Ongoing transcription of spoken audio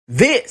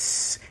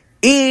This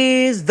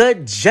is the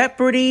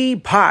Jeopardy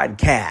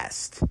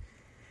podcast.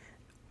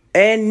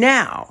 And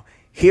now,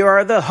 here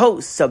are the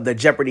hosts of the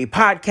Jeopardy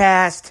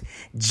podcast,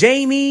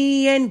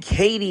 Jamie and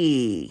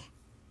Katie.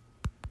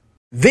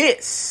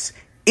 This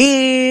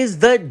is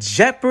the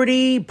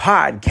Jeopardy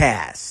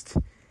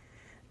podcast.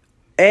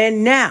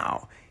 And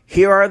now,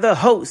 here are the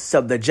hosts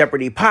of the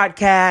Jeopardy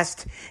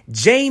podcast,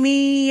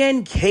 Jamie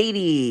and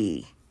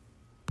Katie.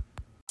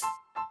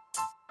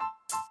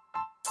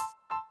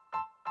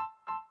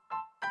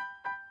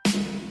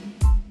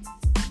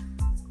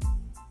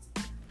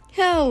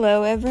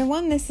 Hello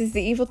everyone, this is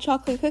the Evil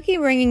Chocolate Cookie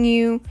bringing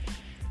you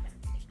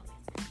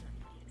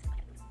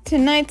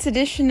tonight's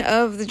edition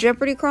of the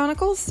Jeopardy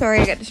Chronicles. Sorry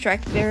I got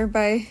distracted there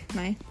by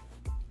my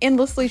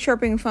endlessly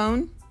chirping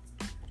phone.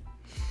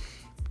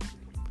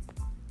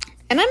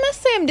 And I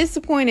must say I'm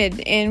disappointed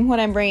in what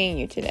I'm bringing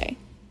you today.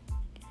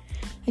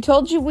 I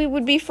told you we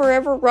would be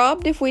forever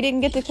robbed if we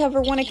didn't get to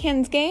cover one of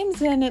Ken's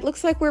games, and it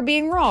looks like we're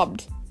being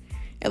robbed.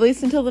 At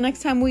least until the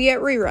next time we get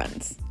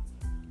reruns.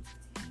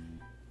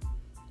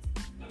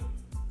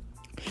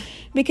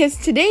 Because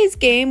today's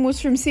game was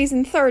from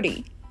season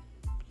 30.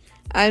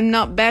 I'm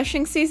not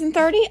bashing season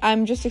 30,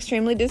 I'm just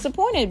extremely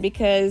disappointed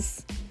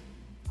because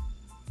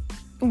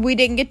we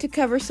didn't get to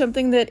cover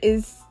something that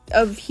is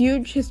of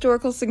huge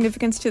historical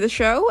significance to the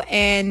show,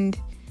 and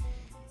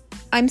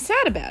I'm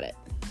sad about it.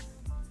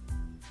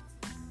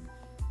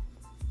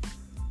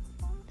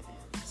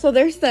 So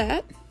there's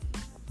that.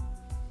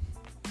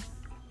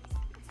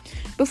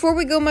 Before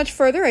we go much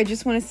further, I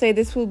just want to say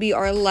this will be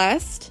our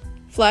last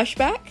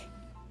flashback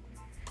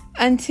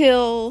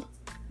until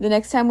the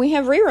next time we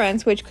have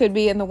reruns, which could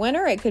be in the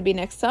winter, it could be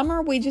next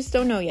summer, we just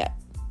don't know yet.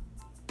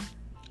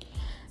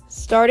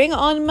 Starting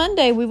on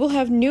Monday, we will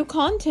have new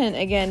content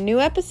again, new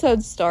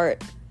episodes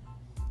start.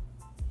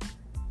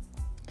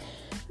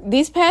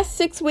 These past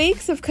 6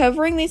 weeks of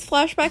covering these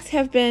flashbacks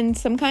have been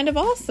some kind of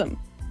awesome.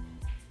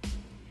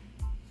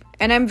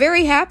 And I'm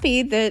very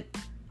happy that,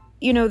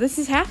 this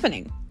is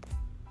happening.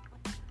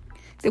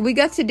 That we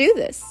got to do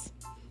this.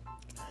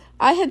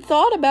 I had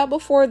thought about,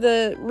 before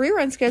the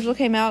rerun schedule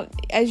came out,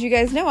 as you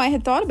guys know, I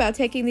had thought about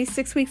taking these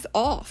 6 weeks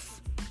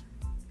off.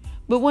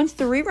 But once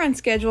the rerun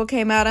schedule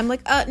came out, I'm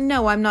like,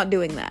 no, I'm not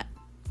doing that.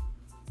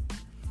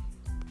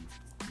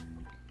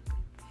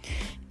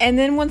 And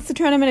then once the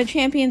Tournament of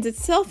Champions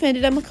itself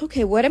ended, I'm like,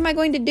 okay, what am I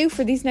going to do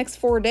for these next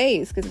 4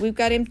 days? Because we've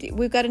got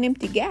an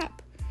empty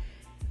gap.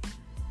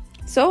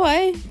 So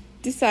I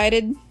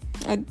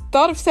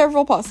thought of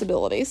several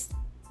possibilities.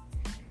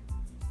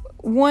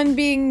 One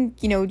being,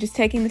 just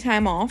taking the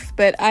time off,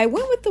 but I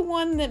went with the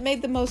one that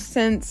made the most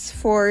sense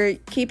for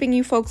keeping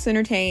you folks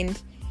entertained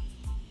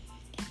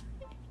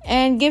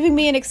and giving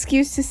me an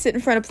excuse to sit in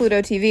front of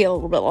Pluto TV a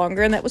little bit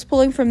longer, and that was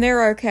pulling from their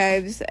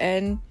archives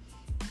and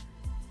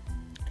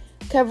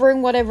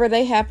covering whatever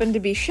they happen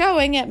to be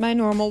showing at my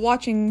normal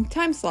watching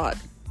time slot.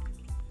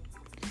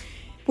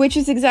 Which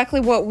is exactly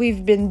what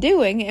we've been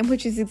doing, and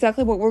which is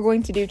exactly what we're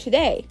going to do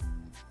today.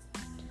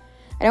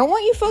 I don't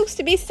want you folks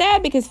to be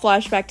sad because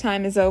flashback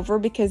time is over,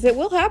 because it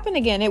will happen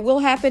again. It will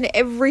happen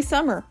every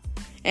summer.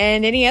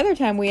 And any other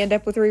time we end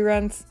up with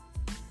reruns.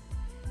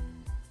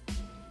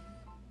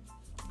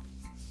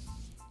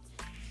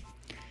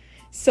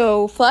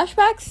 So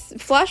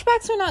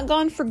flashbacks are not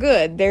gone for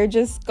good. They're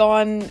just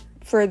gone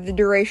for the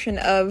duration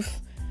of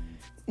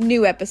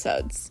new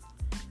episodes.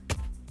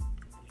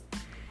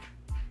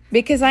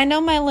 Because I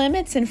know my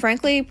limits, and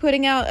frankly,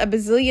 putting out a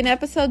bazillion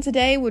episodes a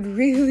day would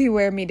really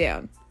wear me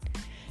down.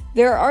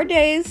 There are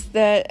days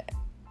that,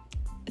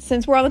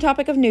 since we're on the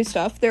topic of new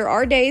stuff, there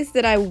are days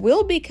that I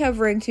will be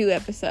covering 2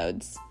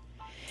 episodes.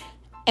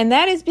 And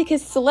that is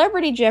because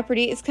Celebrity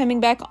Jeopardy is coming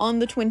back on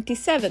the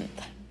 27th.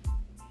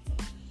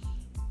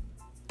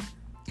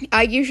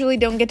 I usually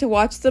don't get to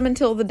watch them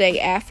until the day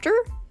after.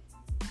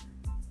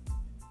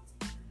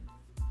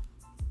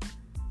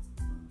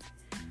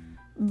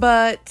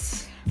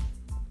 But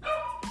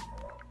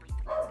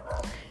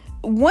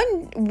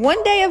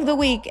one day of the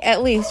week,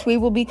 at least, we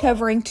will be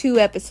covering 2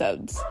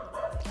 episodes.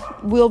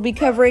 We'll be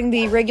covering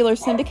the regular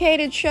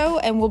syndicated show,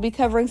 and we'll be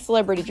covering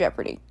Celebrity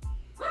Jeopardy.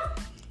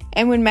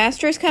 And when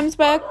Masters comes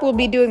back, we'll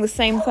be doing the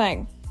same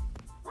thing.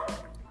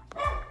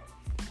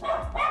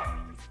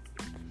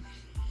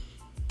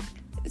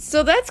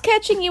 So that's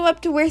catching you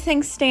up to where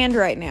things stand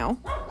right now.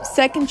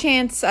 Second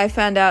Chance, I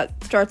found out,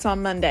 starts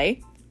on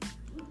Monday.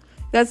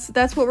 That's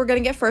what we're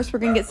going to get first. We're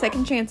going to get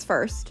Second Chance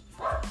first.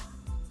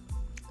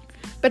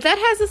 But that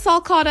has us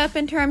all caught up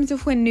in terms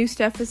of when new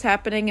stuff is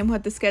happening and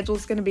what the schedule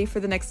is going to be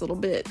for the next little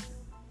bit.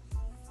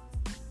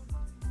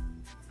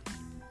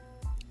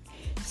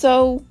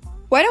 So,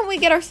 why don't we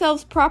get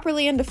ourselves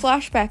properly into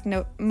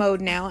flashback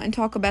mode now and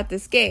talk about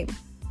this game?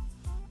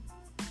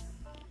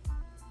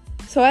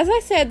 So, as I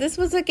said, this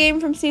was a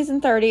game from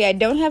season 30. I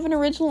don't have an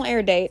original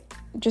air date,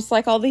 just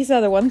like all these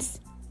other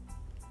ones.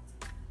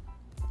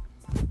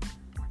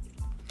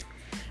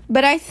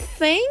 But I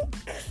think...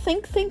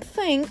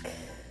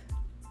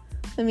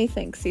 Let me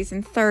think.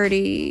 Season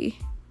 30.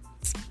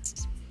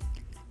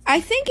 I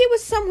think it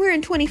was somewhere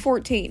in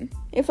 2014.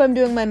 if I'm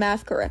doing my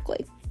math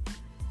correctly.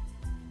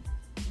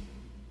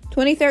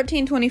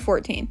 2013,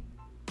 2014.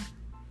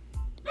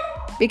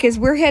 Because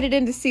we're headed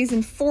into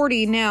season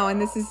 40 now,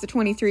 and this is the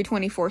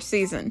 23-24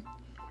 season.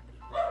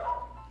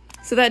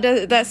 So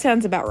that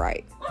sounds about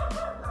right.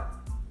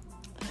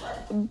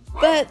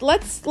 But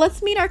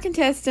let's meet our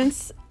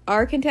contestants.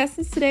 Our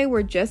contestants today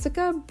were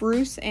Jessica,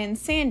 Bruce, and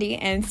Sandy.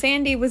 And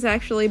Sandy was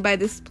actually, by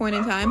this point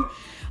in time,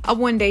 a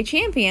one-day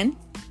champion.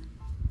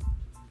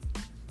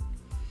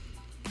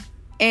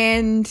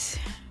 And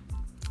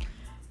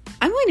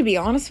I'm going to be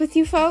honest with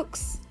you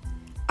folks.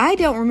 I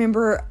don't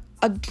remember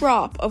a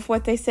drop of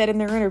what they said in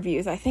their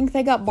interviews. I think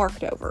they got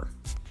barked over.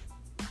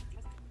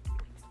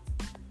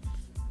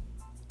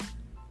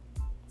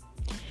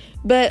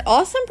 But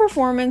awesome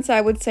performance,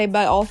 I would say,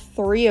 by all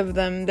three of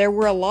them. There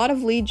were a lot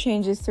of lead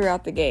changes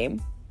throughout the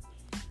game.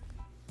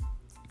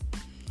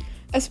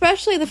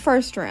 Especially the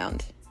first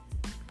round.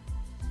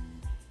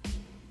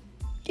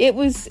 It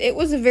was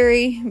a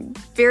very,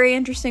 very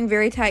interesting,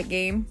 very tight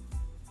game.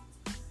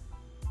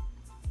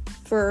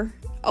 For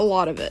a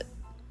lot of it.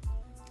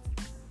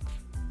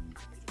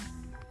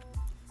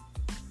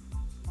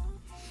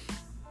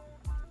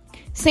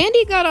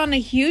 Sandy got on a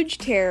huge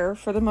tear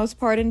for the most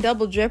part in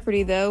Double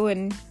Jeopardy, though,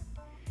 and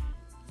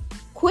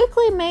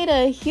quickly made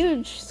a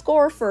huge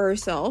score for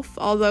herself,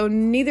 although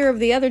neither of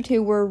the other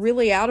two were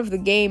really out of the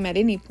game at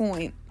any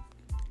point.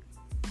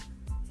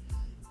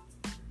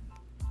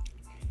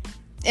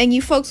 And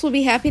you folks will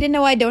be happy to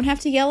know I don't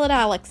have to yell at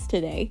Alex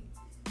today.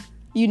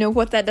 You know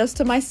what that does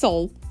to my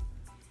soul.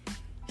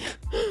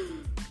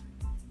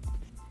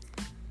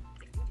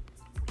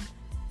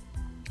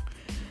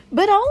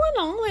 But all in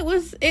all,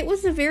 it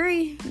was a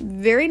very,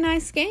 very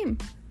nice game.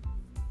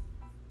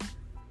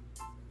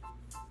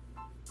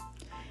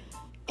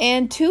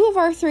 And two of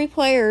our three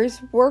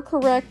players were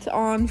correct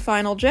on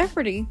Final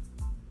Jeopardy.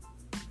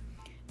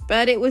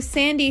 But it was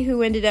Sandy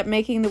who ended up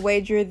making the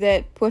wager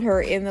that put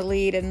her in the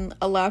lead and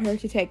allowed her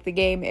to take the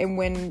game and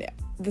win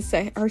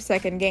her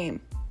second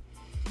game.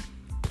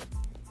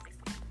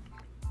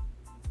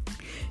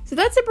 So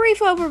that's a brief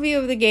overview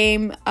of the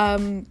game.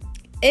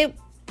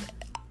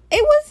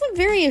 It wasn't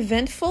very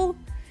eventful,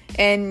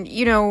 and,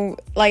 you know,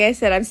 like I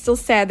said, I'm still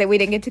sad that we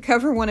didn't get to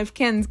cover one of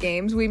Ken's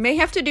games. We may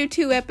have to do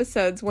 2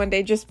 episodes one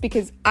day just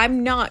because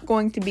I'm not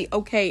going to be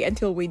okay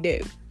until we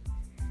do.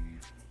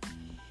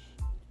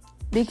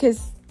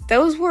 Because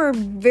those were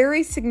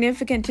very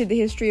significant to the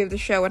history of the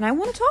show, and I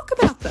want to talk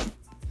about them.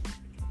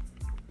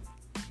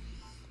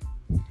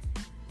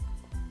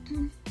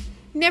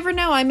 Never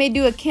know, I may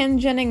do a Ken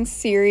Jennings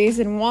series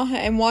and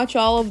watch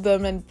all of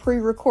them and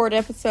pre-record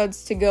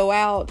episodes to go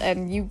out,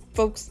 and you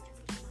folks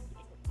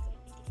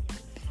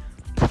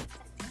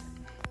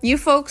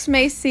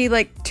may see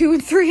like 2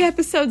 and 3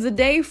 episodes a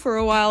day for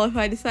a while if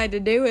I decide to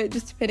do it,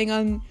 just depending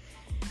on,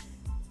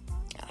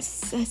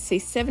 let's see,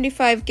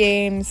 75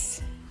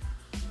 games,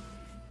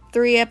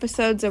 3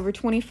 episodes over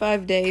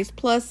 25 days,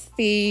 plus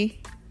the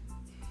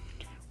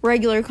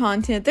regular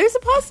content. There's a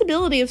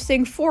possibility of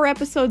seeing 4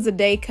 episodes a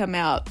day come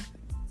out.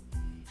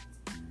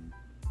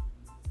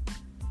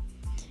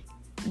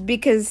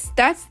 Because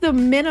that's the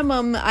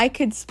minimum I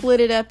could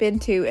split it up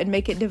into and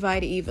make it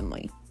divide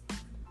evenly.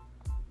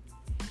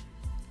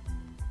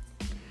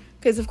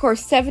 Because, of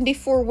course,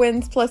 74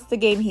 wins plus the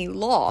game he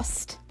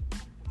lost.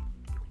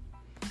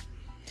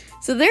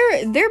 So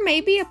there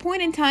may be a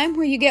point in time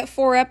where you get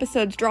 4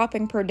 episodes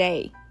dropping per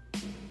day.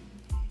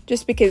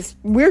 Just because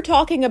we're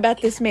talking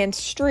about this man's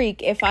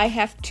streak if I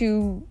have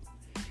to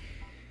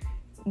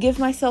give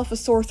myself a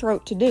sore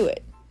throat to do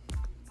it.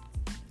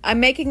 I'm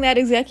making that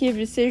executive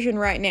decision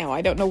right now.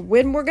 I don't know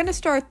when we're going to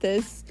start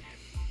this.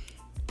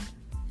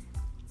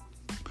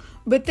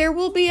 But there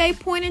will be a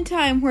point in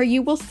time where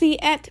you will see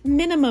at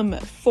minimum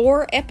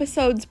 4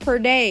 episodes per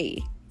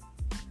day.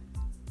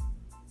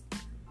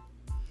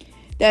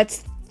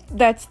 That's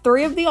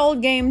 3 of the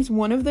old games,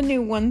 1 of the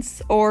new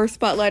ones, or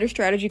Spotlight or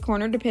Strategy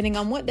Corner, depending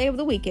on what day of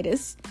the week it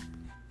is.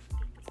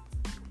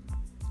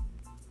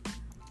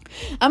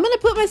 I'm going to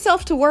put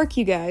myself to work,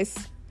 you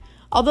guys.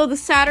 Although the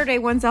Saturday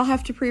ones I'll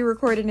have to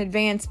pre-record in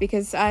advance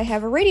because I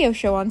have a radio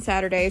show on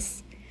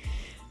Saturdays.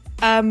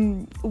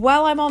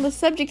 While I'm on the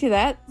subject of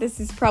that, this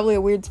is probably a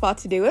weird spot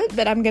to do it,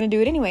 but I'm going to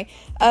do it anyway.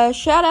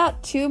 Shout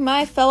out to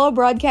my fellow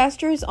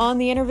broadcasters on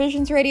the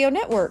Intervisions Radio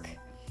Network.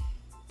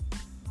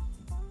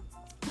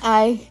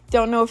 I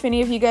don't know if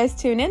any of you guys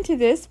tune into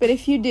this, but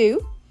if you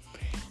do,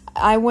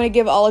 I want to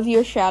give all of you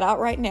a shout out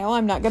right now.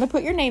 I'm not going to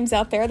put your names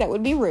out there. That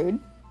would be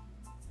rude.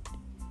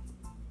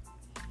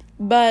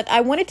 But I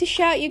wanted to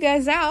shout you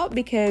guys out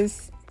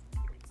because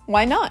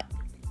why not?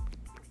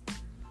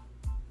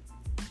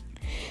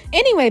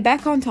 Anyway,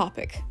 back on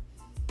topic.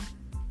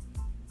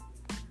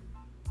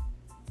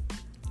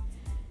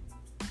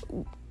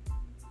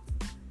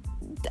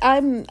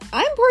 I'm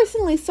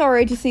personally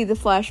sorry to see the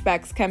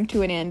flashbacks come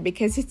to an end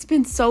because it's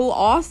been so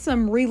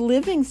awesome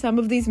reliving some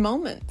of these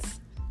moments.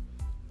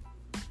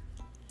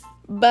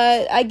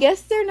 But I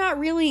guess they're not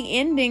really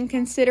ending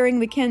considering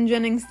the Ken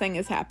Jennings thing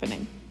is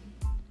happening.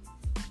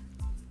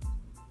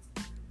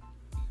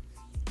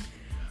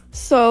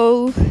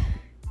 So,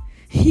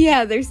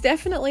 yeah, there's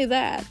definitely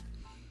that.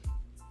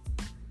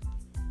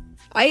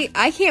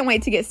 I can't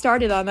wait to get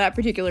started on that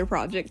particular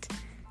project.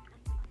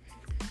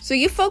 So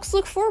you folks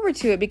look forward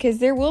to it, because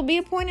there will be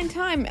a point in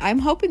time, I'm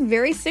hoping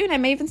very soon, I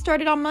may even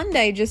start it on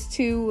Monday, just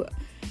to,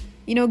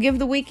 give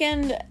the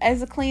weekend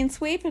as a clean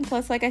sweep. And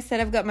plus, like I said,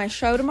 I've got my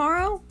show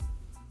tomorrow.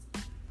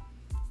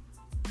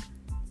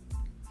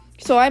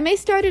 So I may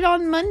start it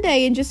on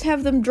Monday and just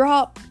have them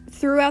drop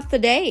throughout the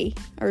day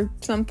or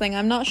something.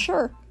 I'm not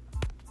sure.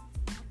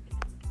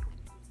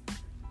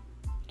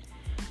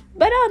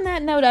 But on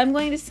that note, I'm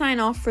going to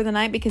sign off for the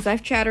night because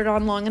I've chattered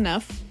on long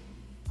enough.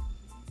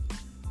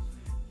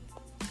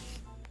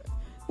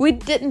 We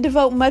didn't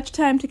devote much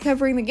time to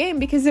covering the game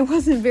because it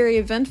wasn't very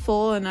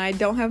eventful and I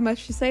don't have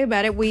much to say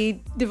about it.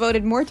 We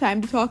devoted more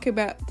time to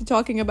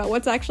talking about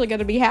what's actually going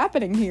to be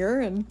happening here.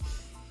 And,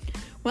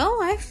 well,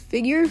 I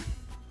figure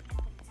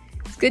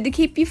it's good to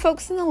keep you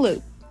folks in the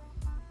loop.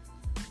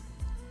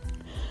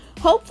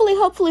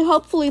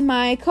 Hopefully,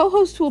 my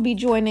co-host will be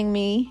joining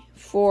me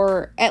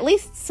for at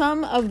least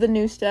some of the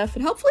new stuff,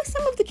 and hopefully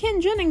some of the Ken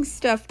Jennings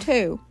stuff,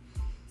 too.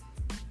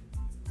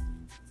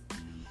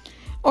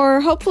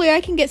 Or hopefully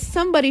I can get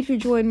somebody to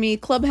join me.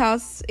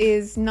 Clubhouse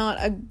is not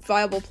a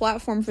viable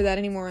platform for that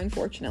anymore,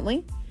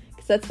 unfortunately,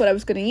 because that's what I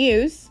was going to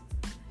use.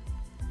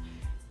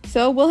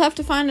 So we'll have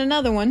to find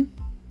another one.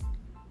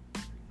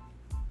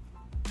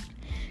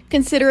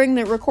 Considering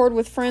that Record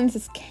with Friends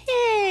is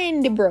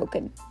kind of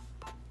broken.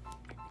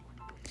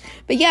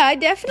 But yeah, I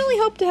definitely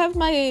hope to have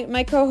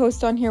my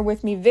co-host on here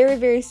with me very,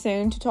 very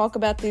soon to talk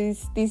about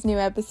these new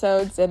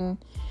episodes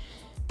and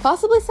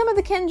possibly some of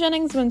the Ken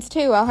Jennings ones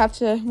too. We'll have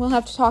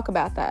to talk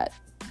about that.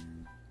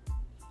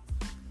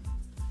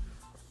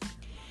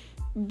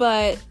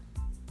 But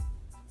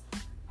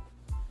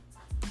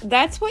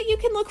that's what you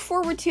can look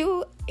forward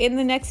to in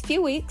the next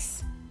few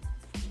weeks.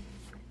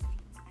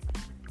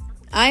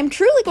 I'm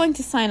truly going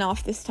to sign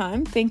off this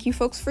time. Thank you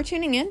folks for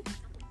tuning in.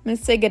 I'm going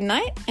to say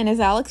goodnight, and as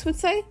Alex would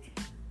say,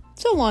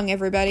 so long,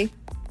 everybody.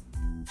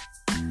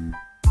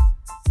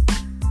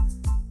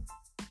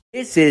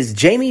 This is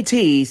Jamie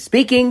T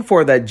speaking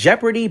for the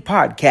Jeopardy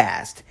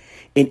podcast,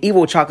 an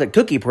Evil Chocolate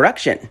Cookie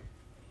production.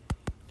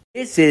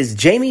 This is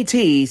Jamie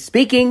T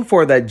speaking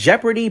for the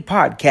Jeopardy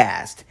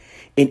podcast,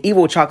 an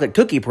Evil Chocolate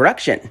Cookie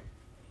production.